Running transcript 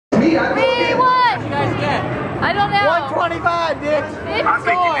We won! What you guys get? I don't know. 125, bitch. I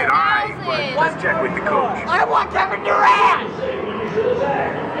think you did alright, but let's check with the coach. I want Kevin Durant.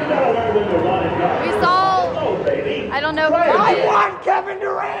 We saw. I don't know who it I is. want Kevin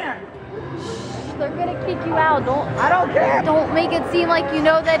Durant. They're gonna kick you out. I don't care. Don't make it seem like you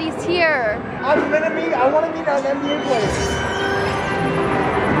know that he's here. I want to meet an NBA player.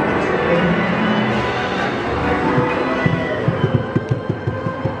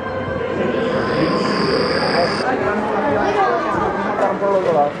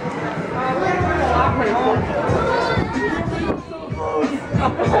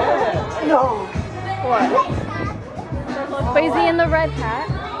 No. What? But is he in the red hat?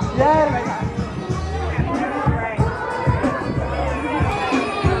 Yes.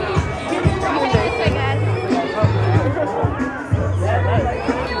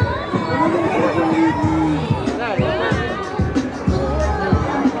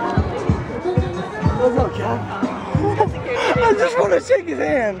 What's up, Kev? I just want to shake his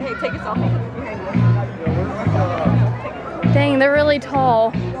hand. Hey, take a selfie. Dang, they're really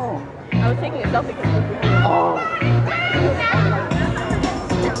tall. I was taking a selfie. Oh.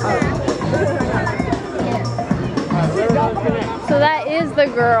 So that is the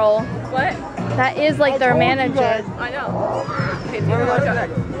girl. What? That is like their manager. I know. Okay, Tina, watch out.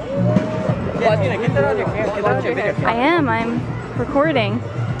 Tina, get that on your camera. Get that on your video. I'm recording.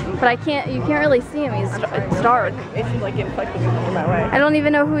 But I can't, you can't really see him. It's dark. It seems like getting fucked in my way. I don't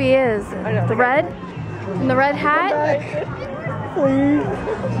even know who he is. I know. The red? In the red hat? Please.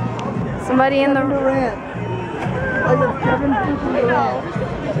 Somebody in the... Durant. I got Kevin Durant.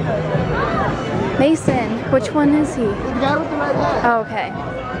 Mason. Which one is he? The guy with the red hat. Oh, okay.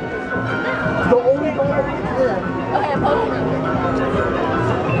 The only guy that Okay, I'm posting.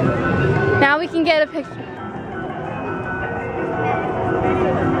 Now we can get a picture.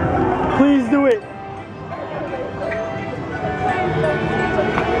 Please do it.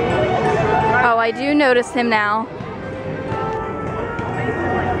 Oh, I do notice him now.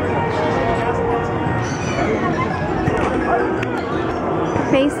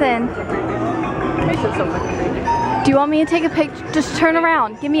 Mason. Mason's so fucking crazy. Do you want me to take a picture? Just turn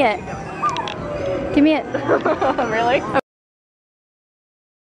around. Give me it. Give me it. Really?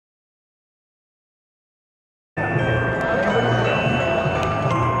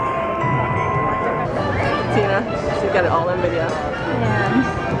 Tina, she's got it all in video. Man.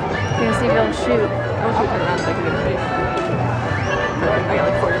 You're gonna see if he'll shoot. I'll shoot her around so I can get her face. I got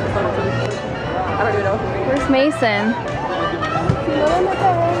like 4 different photos of this. I don't even know who. Where's Mason? I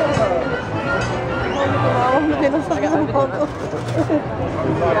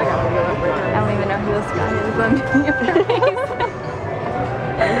don't even know who this guy is, but I'm doing it for Mason.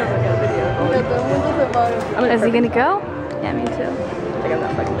 Is he gonna go? Yeah, me too.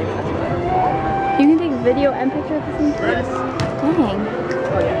 You can take video and picture at the same time? Yes. Dang.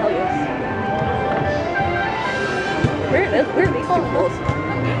 Oh yeah, hell yes. Where are these two fools?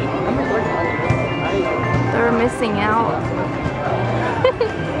 I'm recording on it. They're missing out.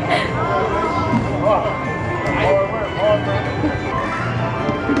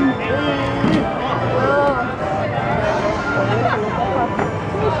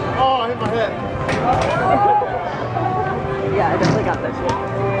 Oh, I hit my head. Yeah, I definitely got that shit.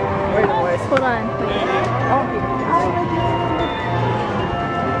 Where are the boys? Hold on.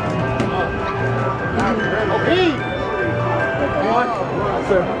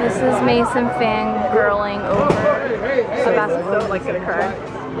 This is Mason fangirling over a basketball. So like gonna cry.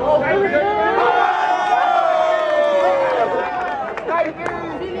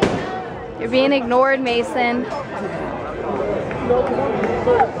 You're being ignored, Mason.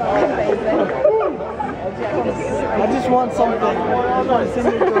 I just want something. I want to see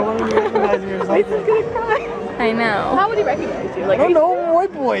me go and recognize me or something. I know. How would he recognize you? Like, I don't know, I'm a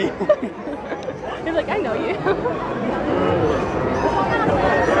white boy. He's like, I know you.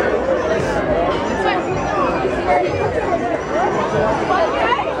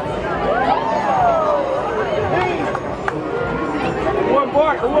 One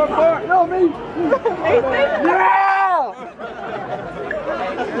part. No, me. Yeah!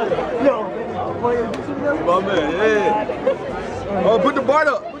 Yo. My man, yeah. Oh, put the bar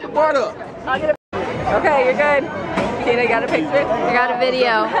up. Put the bar up. Okay, you're good. Tina, you got a picture? I got a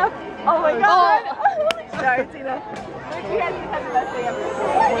video. Oh my god. Sorry, Tina. You guys have the best day ever.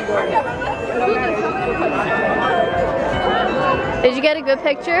 Did you get a good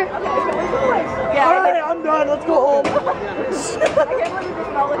picture? Yeah. Alright, I'm done. Let's go home. I can't believe you just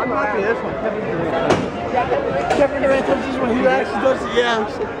smell I'm like happy this one. Kevin Durant touches when he actually does it. Yeah.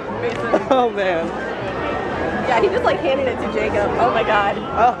 Mason. Oh, man. Yeah, he just like handed it to Jacob. Oh my god.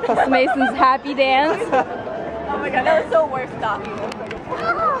 It's Mason's happy dance. Oh my god, that was so worth stopping.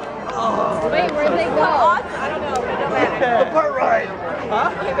 Wait, where'd they go? I don't know, but it don't matter. The part right.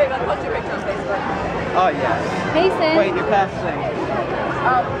 Huh? Okay, babe, I'll post your picture on Facebook. Oh, yes. Mason. Wait, you're passing.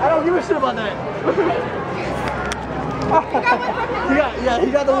 I don't give a shit about that.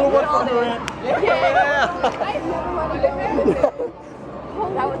 he got the little one from Durant. Yeah.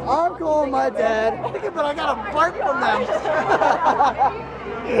 I'm calling my dad, but I got a bark from them.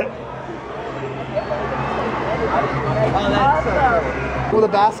 Oh, that's so cool. With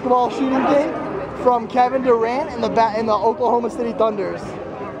a basketball shooting game from Kevin Durant and the Oklahoma City Thunders.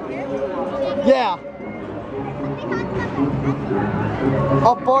 Yeah.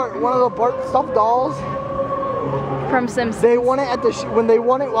 A Bart, one of the Bart stuffed dolls. From Simpsons. They won it at the when they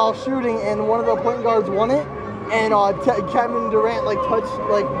won it while shooting, and one of the point guards won it, and Kevin Durant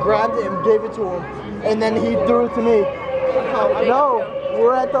grabbed it and gave it to him, and then he threw it to me. No,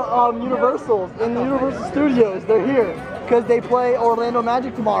 we're at the Universal in the Universal Studios. They're here because they play Orlando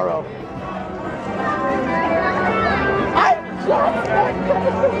Magic tomorrow.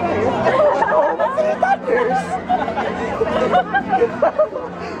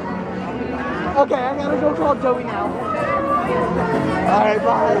 Okay, I gotta go call Joey now. Alright,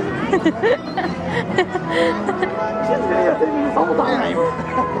 bye. She's videotaping me this whole time.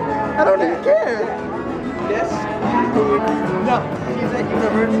 I don't even care. Yes? No, she's at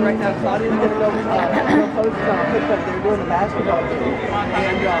Universal right now. Claudia's gonna go post a picture. They were doing the basketball game.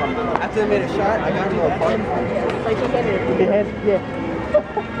 And after they made a shot, I got to a park. Like he handed it to you. Yeah.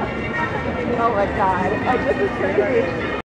 Oh my god. I just was crazy.